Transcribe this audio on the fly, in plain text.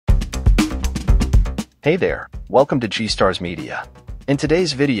Hey there, welcome to GStarsMedia. In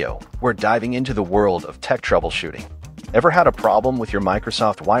today's video, we're diving into the world of tech troubleshooting. Ever had a problem with your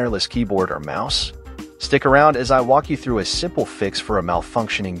Microsoft wireless keyboard or mouse? Stick around as I walk you through a simple fix for a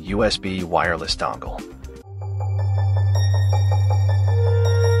malfunctioning USB wireless dongle.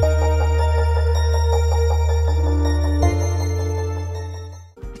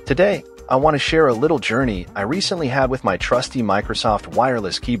 Today, I want to share a little journey I recently had with my trusty Microsoft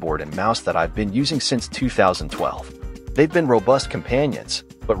wireless keyboard and mouse that I've been using since 2012. They've been robust companions,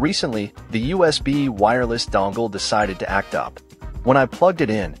 but recently, the USB wireless dongle decided to act up. When I plugged it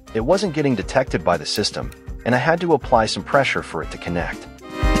in, it wasn't getting detected by the system, and I had to apply some pressure for it to connect.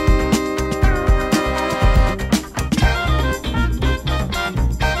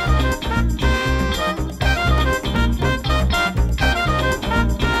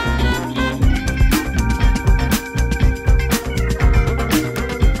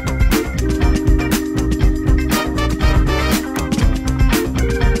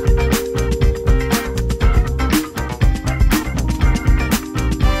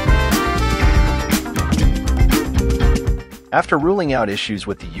 After ruling out issues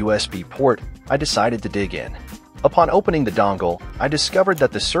with the USB port, I decided to dig in. Upon opening the dongle, I discovered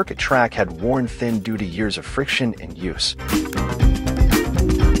that the circuit track had worn thin due to years of friction and use.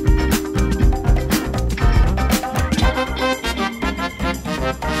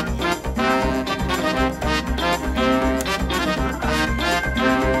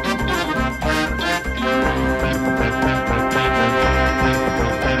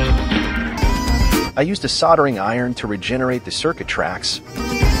 I used a soldering iron to regenerate the circuit tracks,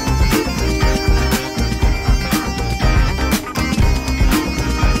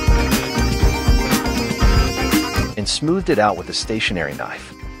 and smoothed it out with a stationary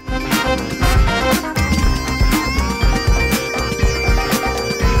knife.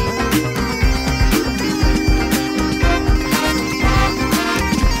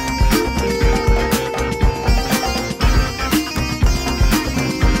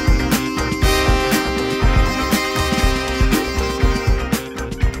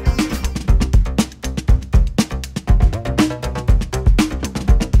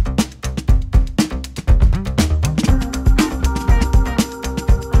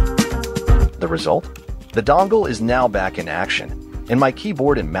 The result? The dongle is now back in action, and my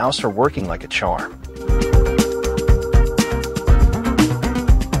keyboard and mouse are working like a charm.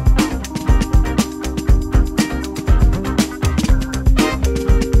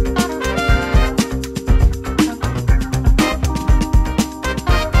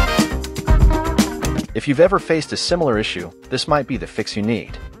 If you've ever faced a similar issue, this might be the fix you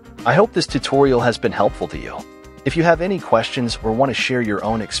need. I hope this tutorial has been helpful to you. If you have any questions or want to share your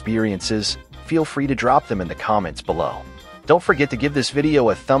own experiences, feel free to drop them in the comments below. Don't forget to give this video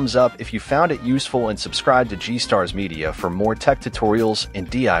a thumbs up if you found it useful and subscribe to GStarsMedia for more tech tutorials and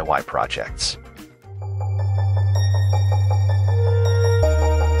DIY projects.